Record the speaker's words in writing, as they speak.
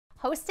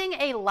Hosting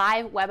a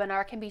live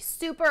webinar can be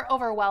super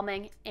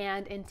overwhelming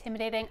and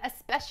intimidating,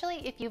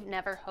 especially if you've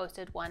never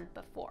hosted one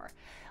before.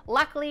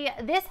 Luckily,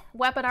 this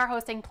webinar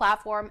hosting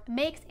platform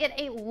makes it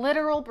a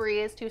literal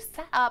breeze to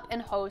set up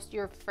and host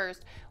your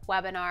first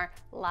webinar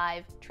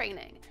live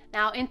training.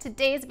 Now, in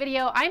today's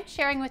video, I'm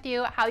sharing with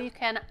you how you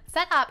can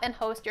set up and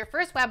host your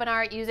first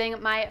webinar using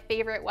my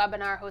favorite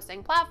webinar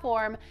hosting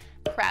platform,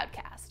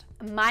 Crowdcast.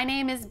 My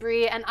name is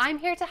Brie, and I'm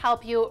here to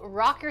help you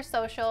rock your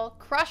social,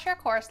 crush your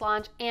course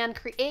launch, and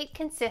create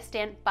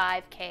consistent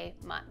 5K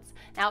months.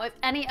 Now, if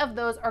any of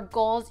those are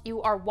goals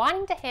you are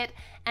wanting to hit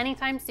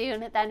anytime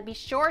soon, then be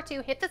sure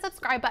to hit the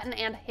subscribe button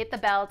and hit the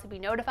bell to be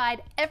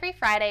notified every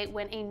Friday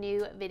when a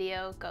new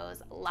video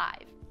goes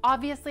live.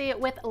 Obviously,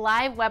 with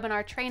live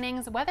webinar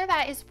trainings, whether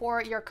that is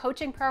for your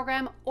coaching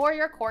program or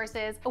your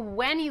courses,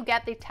 when you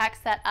get the tech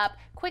set up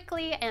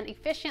quickly and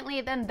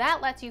efficiently, then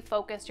that lets you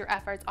focus your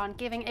efforts on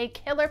giving a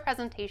killer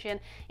presentation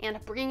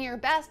and bring your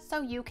best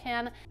so you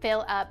can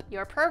fill up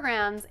your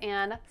programs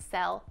and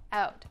sell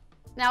out.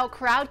 Now,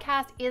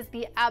 Crowdcast is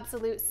the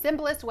absolute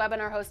simplest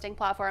webinar hosting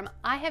platform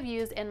I have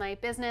used in my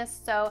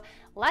business, so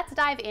let's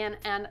dive in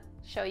and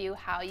show you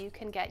how you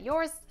can get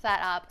yours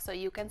set up so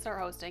you can start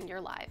hosting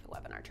your live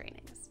webinar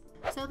trainings.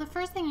 So the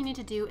first thing you need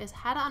to do is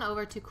head on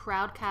over to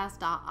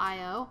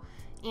crowdcast.io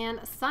and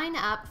sign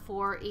up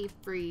for a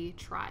free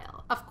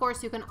trial. Of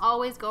course, you can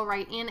always go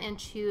right in and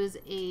choose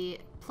a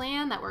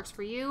plan that works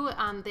for you.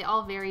 They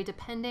all vary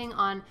depending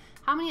on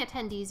how many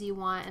attendees you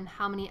want and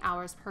how many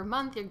hours per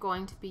month you're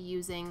going to be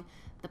using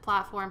the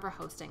platform for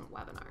hosting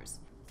webinars.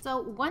 So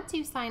once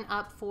you sign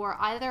up for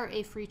either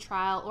a free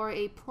trial or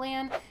a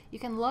plan, you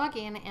can log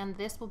in and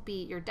this will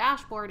be your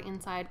dashboard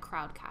inside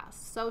Crowdcast.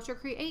 So to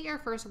create your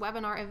first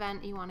webinar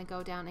event, you want to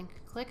go down and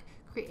click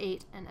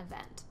Create an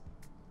Event.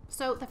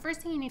 So the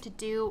first thing you need to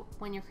do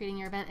when you're creating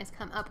your event is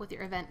come up with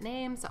your event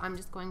name. So I'm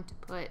just going to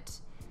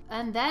put,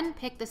 and then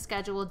pick the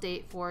scheduled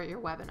date for your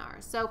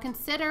webinar. So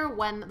consider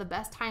when the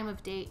best time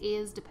of day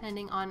is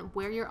depending on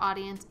where your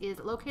audience is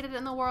located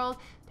in the world.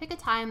 Pick a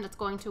time that's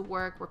going to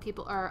work where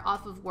people are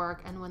off of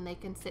work and when they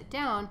can sit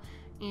down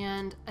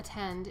and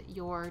attend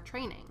your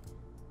training.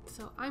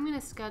 So I'm going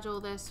to schedule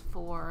this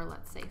for,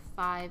 let's say,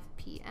 5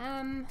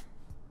 p.m.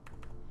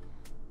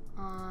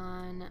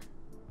 on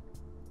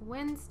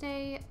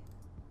Wednesday,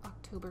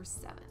 October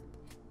 7th.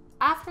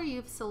 After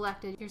you've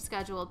selected your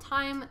scheduled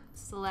time,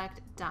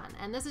 select Done.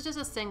 And this is just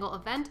a single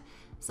event,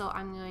 so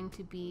I'm going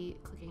to be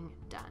clicking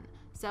Done.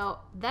 So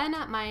then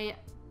my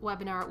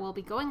webinar will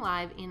be going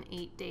live in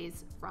 8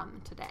 days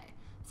from today.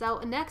 So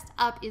next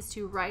up is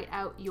to write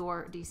out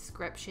your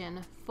description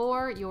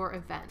for your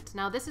event.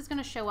 Now this is going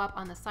to show up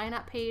on the sign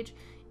up page,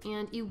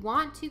 and you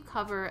want to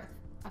cover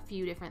a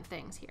few different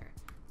things here.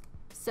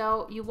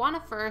 So you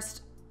want to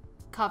first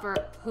cover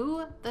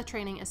who the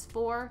training is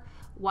for,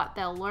 what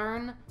they'll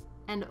learn,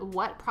 and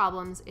what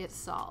problems it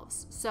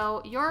solves.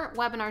 So your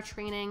webinar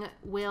training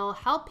will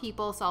help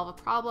people solve a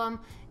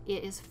problem.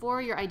 It is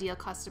for your ideal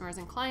customers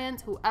and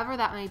clients, whoever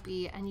that might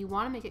be, and you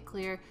want to make it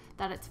clear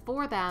that it's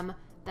for them,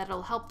 that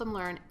it'll help them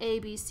learn A,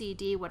 B, C,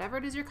 D, whatever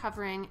it is you're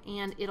covering,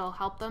 and it'll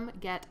help them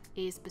get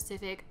a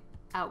specific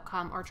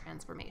outcome or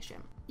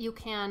transformation. You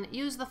can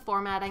use the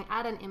formatting,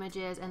 add in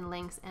images and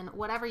links and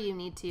whatever you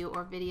need to,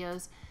 or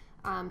videos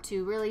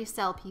to really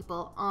sell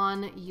people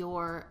on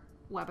your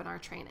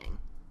webinar training.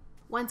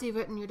 Once you've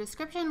written your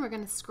description, we're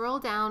going to scroll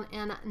down,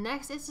 and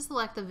next is to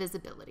select the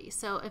visibility.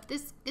 So if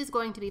this is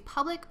going to be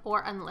public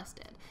or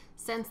unlisted.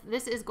 Since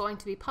this is going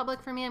to be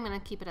public for me, I'm going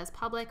to keep it as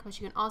public,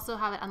 but you can also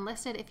have it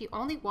unlisted if you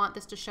only want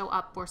this to show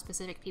up for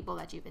specific people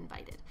that you've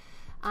invited.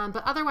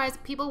 But otherwise,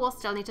 people will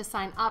still need to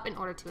sign up in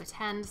order to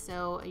attend,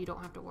 so you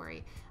don't have to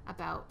worry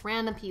about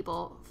random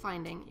people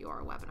finding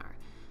your webinar.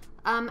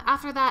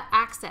 After that,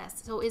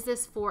 access. So is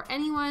this for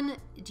anyone?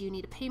 Do you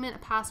need a payment, a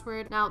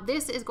password? Now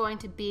this is going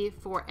to be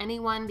for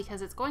anyone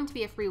because it's going to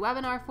be a free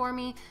webinar for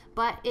me,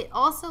 but it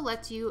also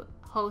lets you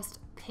host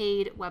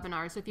paid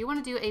webinars. So if you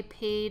want to do a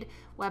paid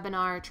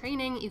webinar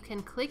training, you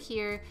can click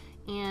here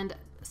and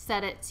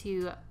set it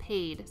to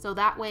paid. So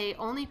that way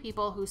only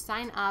people who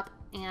sign up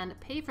and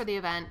pay for the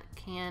event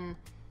can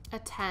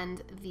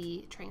attend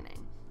the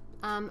training.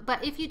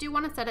 But if you do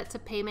want to set it to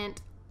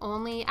payment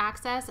only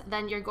access,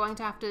 then you're going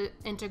to have to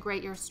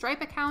integrate your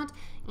Stripe account,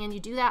 and you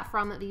do that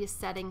from the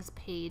settings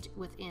page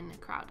within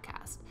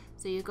Crowdcast.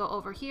 So you go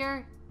over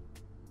here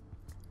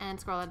and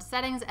scroll down to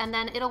settings, and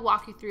then it'll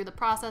walk you through the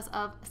process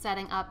of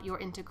setting up your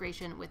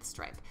integration with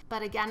Stripe.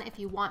 But again, if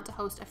you want to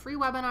host a free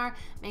webinar,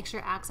 make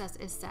sure access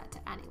is set to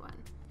anyone.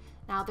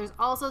 Now there's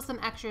also some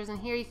extras in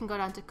here. You can go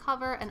down to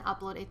cover and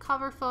upload a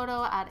cover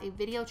photo, add a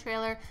video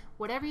trailer,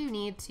 whatever you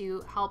need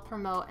to help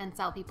promote and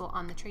sell people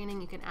on the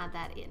training, you can add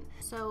that in.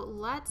 So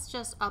let's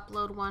just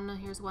upload one.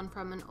 Here's one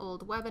from an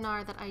old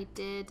webinar that I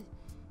did.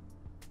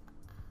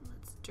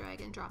 Let's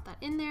drag and drop that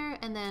in there,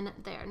 and then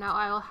there. Now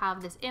I will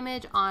have this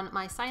image on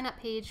my sign up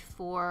page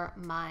for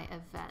my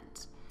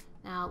event.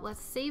 Now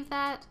let's save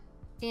that.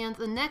 And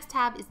the next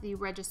tab is the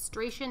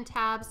registration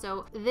tab.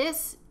 So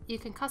this, you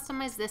can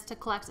customize this to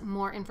collect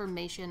more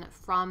information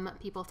from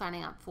people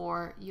signing up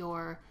for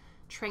your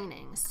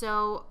training.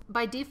 So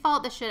by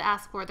default, this should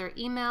ask for their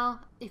email.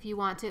 If you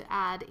want to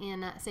add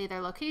in, say,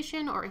 their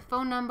location or a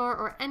phone number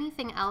or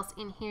anything else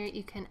in here,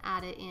 you can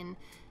add it in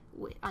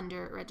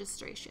under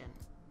registration.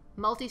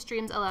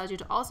 Multi-streams allows you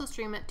to also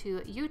stream it to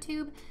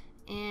YouTube,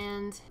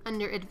 and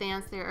under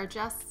advanced, there are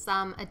just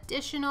some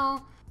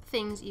additional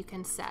things you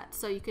can set.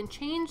 So you can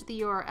change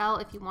the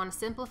URL if you want to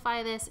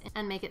simplify this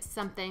and make it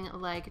something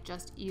like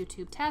just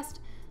YouTube test.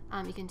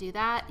 You can do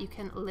that. You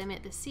can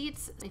limit the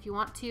seats. If you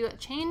want to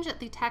change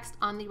the text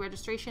on the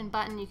registration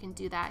button, you can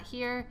do that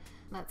here.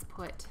 Let's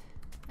put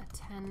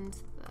attend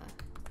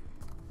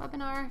the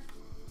webinar.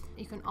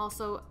 You can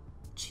also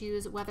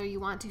choose whether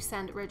you want to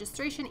send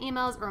registration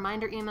emails or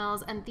reminder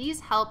emails, and these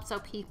help so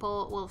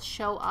people will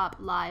show up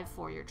live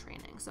for your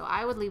training. So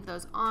I would leave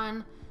those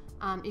on.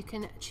 You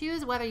can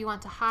choose whether you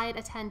want to hide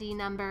attendee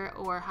number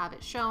or have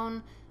it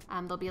shown.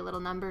 There'll be a little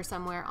number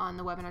somewhere on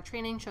the webinar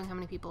training showing how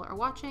many people are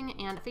watching,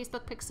 and a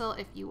Facebook pixel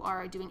if you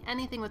are doing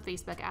anything with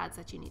Facebook ads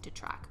that you need to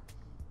track.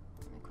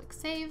 I'm gonna click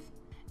save.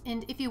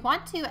 And if you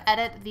want to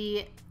edit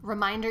the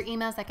reminder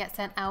emails that get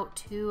sent out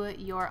to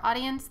your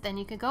audience, then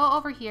you can go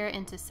over here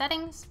into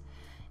settings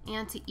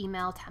and to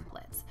email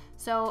templates.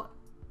 So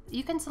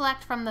you can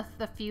select from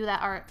the few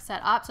that are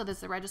set up. So there's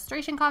the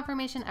registration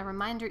confirmation, a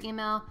reminder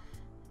email,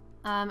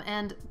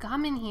 and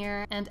come in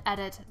here and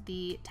edit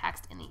the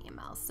text in the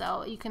emails.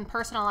 So you can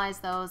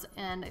personalize those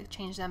and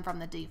change them from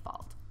the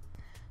default.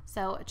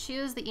 So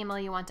choose the email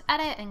you want to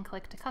edit and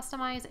click to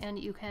customize, and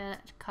you can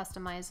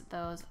customize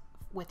those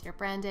with your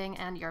branding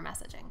and your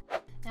messaging.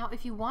 Now,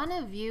 if you want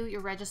to view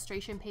your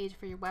registration page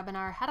for your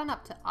webinar, head on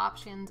up to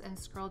options and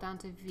scroll down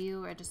to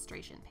view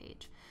registration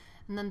page.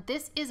 And then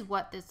this is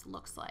what this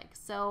looks like.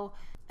 So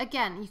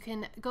again, you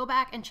can go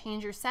back and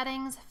change your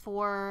settings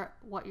for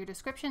what your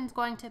description is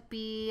going to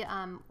be,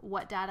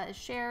 what data is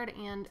shared,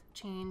 and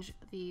change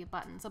the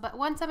button. So, but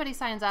once somebody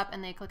signs up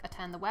and they click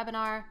attend the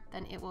webinar,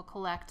 then it will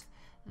collect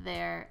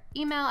their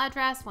email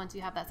address once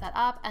you have that set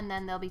up, and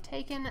then they'll be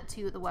taken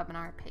to the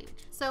webinar page.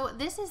 So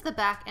this is the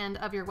back end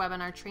of your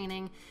webinar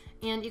training,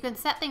 and you can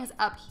set things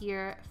up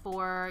here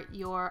for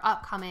your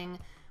upcoming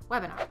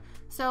webinar.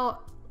 So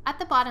at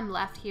the bottom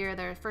left here,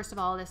 first of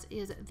all, this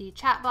is the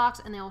chat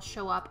box, and they'll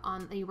show up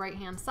on the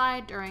right-hand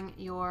side during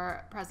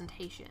your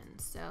presentation.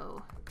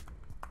 So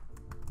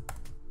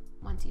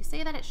once you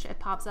say that, it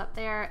pops up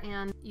there,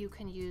 and you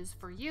can use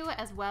for you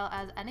as well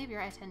as any of your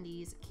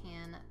attendees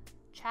can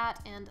chat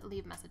and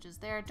leave messages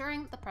there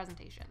during the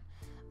presentation.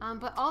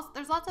 But also,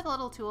 there's lots of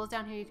little tools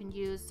down here you can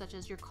use, such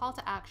as your call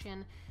to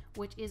action,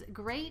 which is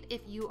great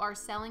if you are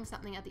selling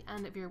something at the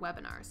end of your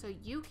webinar. So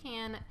you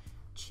can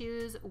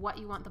choose what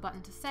you want the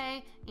button to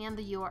say and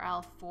the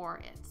URL for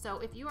it. So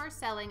if you are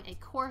selling a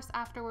course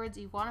afterwards,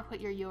 you want to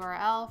put your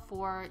URL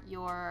for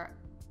your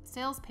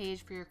sales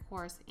page for your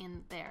course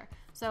in there.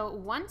 So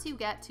once you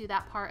get to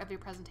that part of your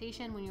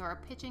presentation, when you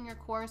are pitching your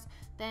course,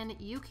 then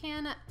you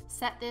can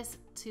set this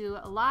to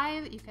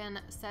live. You can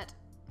set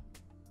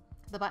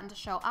the button to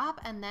show up,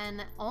 and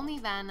then only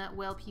then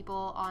will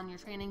people on your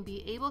training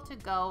be able to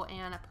go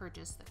and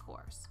purchase the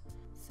course.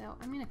 So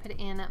I'm going to put it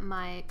in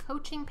my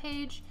coaching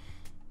page,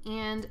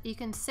 and you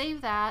can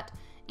save that.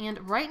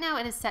 And right now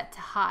it is set to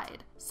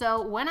hide.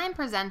 So when I'm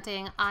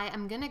presenting, I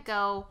am going to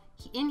go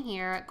in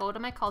here, go to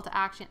my call to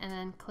action, and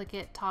then click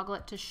it, toggle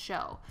it to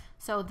show.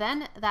 So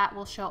then that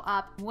will show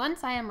up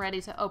once I am ready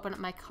to open up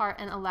my cart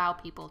and allow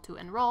people to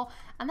enroll.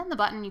 And then the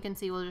button, you can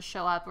see, will just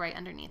show up right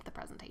underneath the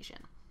presentation.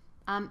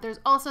 There's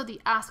also the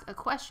Ask a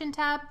Question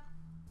tab,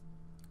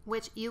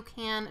 which you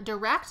can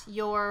direct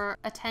your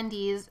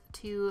attendees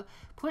to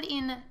put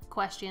in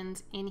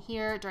questions in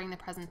here during the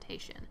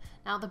presentation.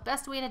 Now, the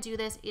best way to do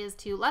this is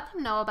to let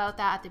them know about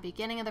that at the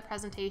beginning of the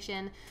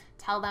presentation,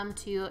 tell them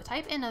to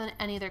type in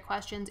any of their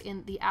questions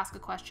in the Ask a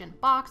Question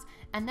box,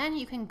 and then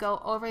you can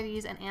go over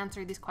these and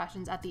answer these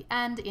questions at the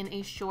end in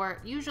a short,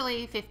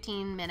 usually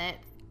 15-minute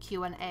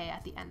Q&A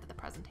at the end of the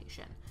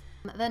presentation.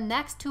 The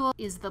next tool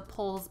is the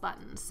polls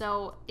button.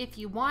 So if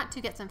you want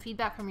to get some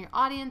feedback from your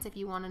audience, if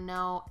you want to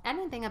know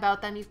anything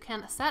about them, you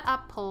can set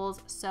up polls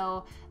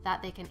so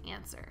that they can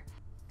answer.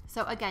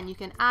 So again, you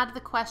can add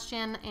the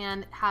question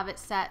and have it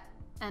set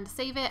and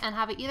save it and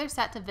have it either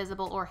set to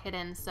visible or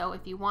hidden. So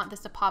if you want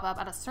this to pop up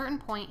at a certain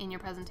point in your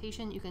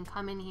presentation, you can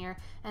come in here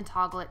and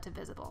toggle it to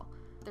visible.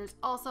 There's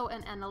also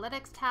an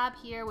analytics tab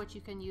here, which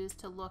you can use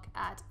to look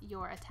at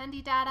your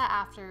attendee data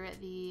after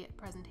the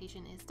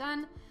presentation is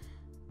done.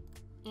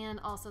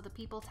 And also the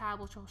people tab,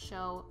 which will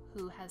show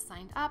who has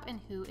signed up and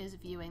who is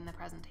viewing the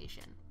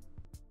presentation.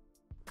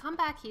 Come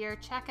back here,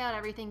 check out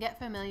everything, get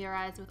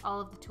familiarized with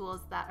all of the tools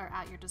that are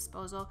at your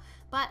disposal.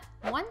 But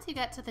once you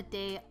get to the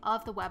day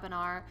of the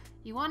webinar,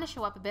 you want to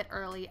show up a bit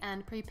early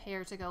and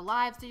prepare to go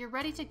live so you're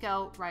ready to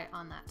go right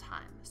on that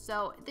time.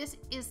 So this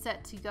is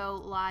set to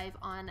go live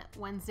on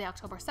Wednesday,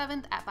 October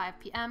 7th at 5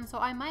 p.m. So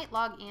I might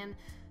log in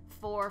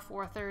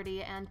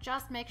 4:30 and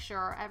just make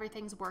sure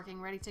everything's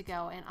working, ready to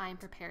go, and I'm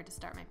prepared to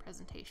start my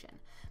presentation.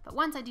 But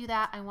once I do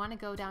that, I want to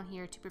go down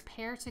here to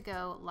prepare to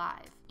go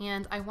live.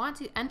 And I want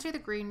to enter the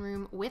green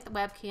room with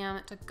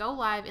webcam to go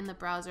live in the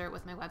browser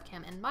with my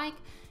webcam and mic,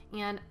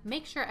 and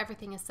make sure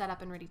everything is set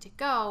up and ready to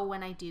go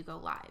when I do go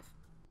live.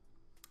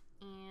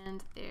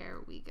 And there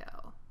we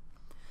go.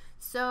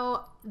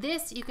 So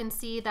this, you can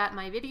see that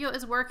my video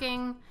is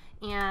working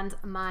and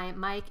my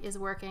mic is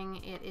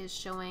working. It is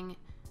showing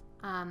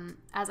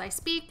as I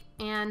speak,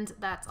 and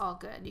that's all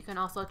good. You can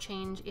also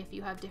change if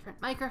you have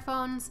different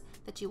microphones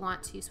that you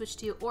want to switch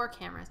to, or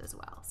cameras as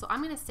well. So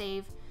I'm going to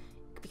save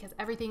because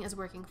everything is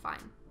working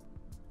fine.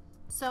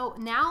 So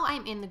now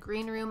I'm in the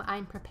green room.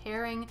 I'm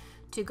preparing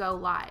to go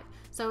live.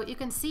 So you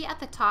can see at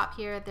the top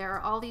here, there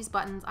are all these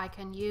buttons I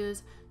can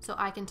use. So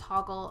I can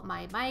toggle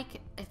my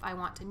mic if I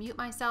want to mute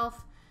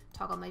myself,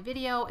 toggle my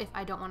video if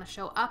I don't want to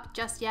show up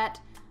just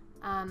yet,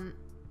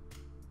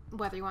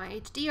 whether you want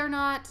HD or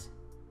not,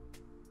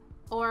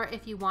 or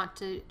if you want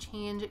to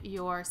change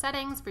your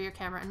settings for your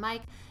camera and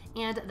mic.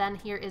 And then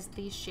here is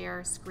the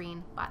share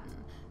screen button.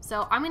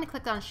 So I'm going to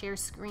click on share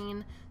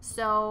screen.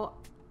 So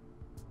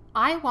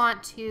I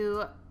want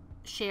to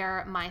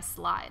share my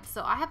slides.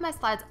 So I have my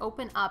slides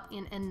open up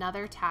in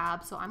another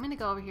tab. So I'm going to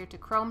go over here to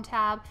Chrome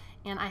tab,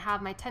 and I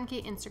have my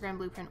 10K Instagram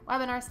Blueprint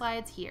webinar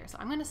slides here. So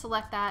I'm going to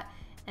select that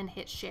and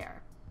hit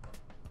share.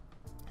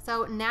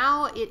 So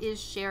now it is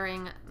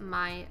sharing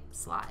my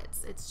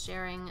slides. It's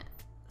sharing.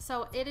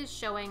 So it is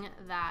showing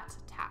that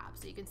tab.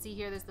 So you can see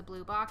here, there's the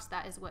blue box.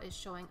 That is what is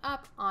showing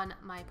up on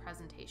my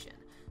presentation.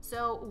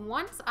 So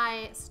once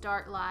I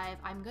start live,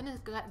 I'm gonna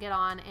get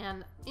on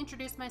and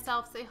introduce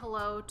myself, say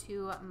hello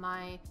to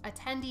my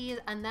attendees,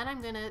 and then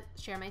I'm gonna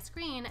share my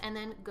screen and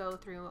then go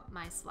through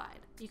my slide.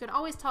 You can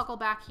always toggle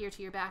back here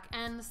to your back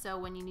end. So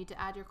when you need to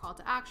add your call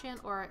to action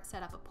or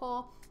set up a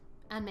poll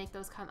and make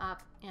those come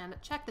up, and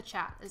check the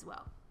chat as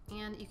well.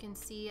 And you can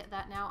see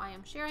that now I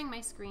am sharing my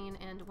screen,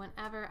 and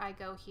whenever I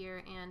go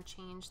here and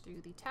change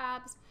through the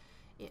tabs,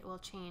 it will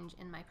change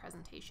in my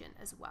presentation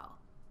as well.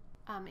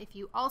 If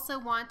you also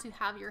want to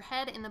have your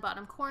head in the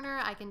bottom corner,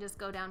 I can just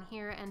go down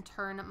here and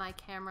turn my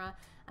camera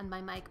and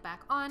my mic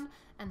back on,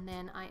 and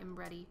then I am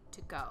ready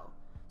to go.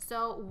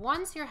 So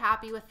once you're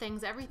happy with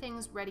things,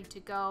 everything's ready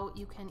to go,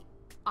 you can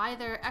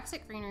either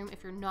exit green room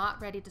if you're not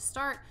ready to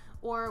start,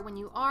 or when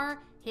you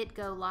are, hit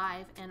go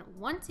live. And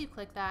once you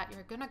click that,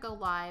 you're gonna go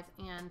live,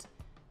 and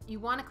you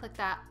wanna click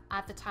that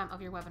at the time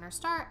of your webinar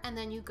start, and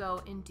then you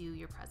go and do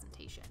your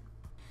presentation.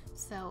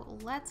 So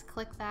let's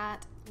click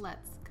that,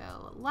 let's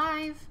go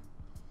live,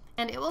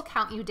 and it will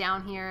count you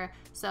down here.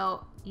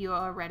 So you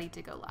are ready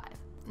to go live.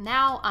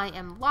 Now I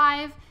am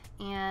live,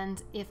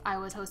 and if I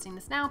was hosting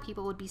this now,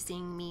 people would be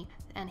seeing me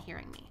and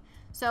hearing me.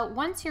 So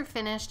once you're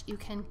finished, you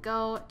can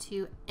go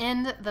to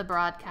end the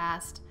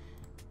broadcast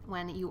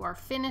when you are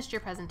finished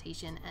your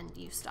presentation and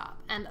you stop.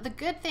 And the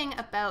good thing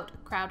about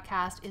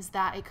Crowdcast is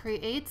that it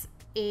creates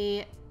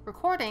a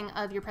recording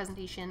of your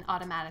presentation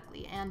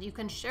automatically, and you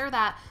can share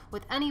that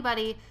with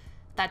anybody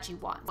that you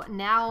want. But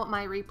now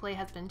my replay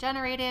has been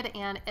generated,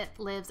 and it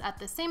lives at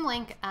the same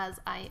link as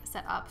I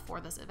set up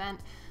for this event.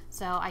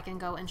 So I can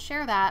go and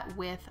share that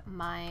with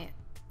my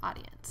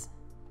audience.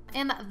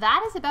 And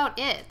that is about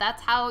it.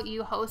 That's how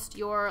you host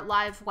your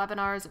live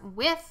webinars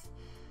with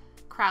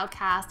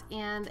Crowdcast,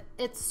 and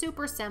it's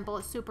super simple,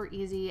 it's super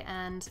easy,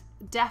 and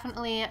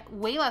definitely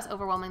way less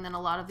overwhelming than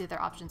a lot of the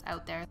other options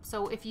out there.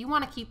 So if you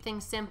want to keep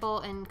things simple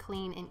and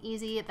clean and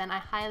easy, then I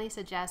highly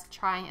suggest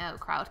trying out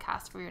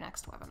Crowdcast for your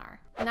next webinar.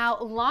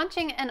 Now,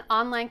 launching an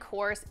online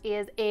course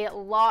is a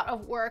lot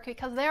of work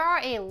because there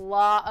are a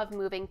lot of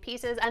moving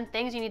pieces and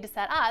things you need to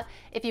set up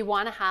if you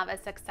want to have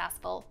a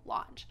successful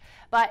launch.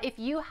 But if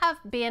you have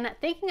been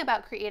thinking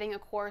about creating a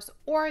course,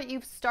 or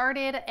you've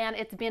started and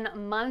it's been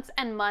months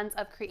and months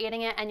of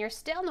creating it and you're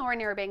still nowhere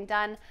near being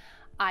done,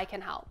 I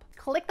can help.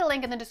 Click the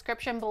link in the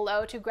description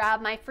below to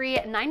grab my free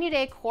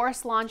 90-day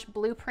course launch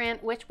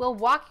blueprint, which will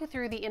walk you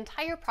through the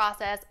entire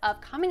process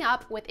of coming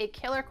up with a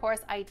killer course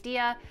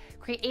idea,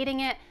 creating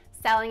it,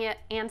 selling it,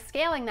 and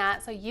scaling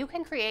that so you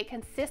can create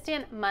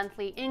consistent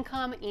monthly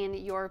income in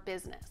your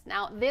business.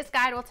 Now, this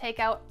guide will take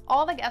out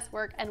all the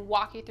guesswork and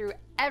walk you through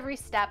every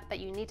step that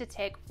you need to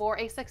take for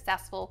a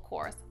successful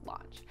course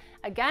launch.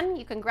 Again,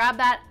 you can grab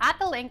that at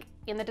the link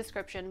in the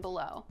description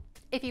below.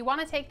 If you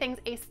want to take things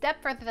a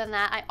step further than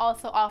that, I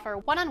also offer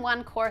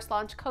one-on-one course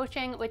launch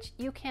coaching, which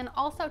you can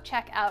also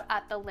check out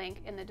at the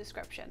link in the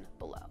description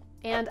below.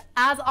 And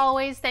as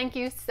always, thank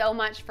you so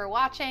much for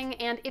watching.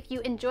 And if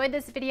you enjoyed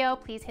this video,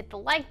 please hit the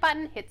like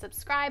button, hit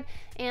subscribe,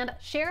 and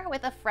share it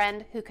with a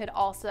friend who could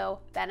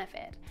also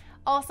benefit.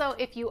 Also,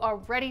 if you are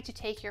ready to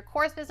take your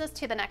course business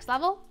to the next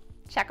level,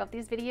 check out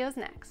these videos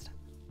next.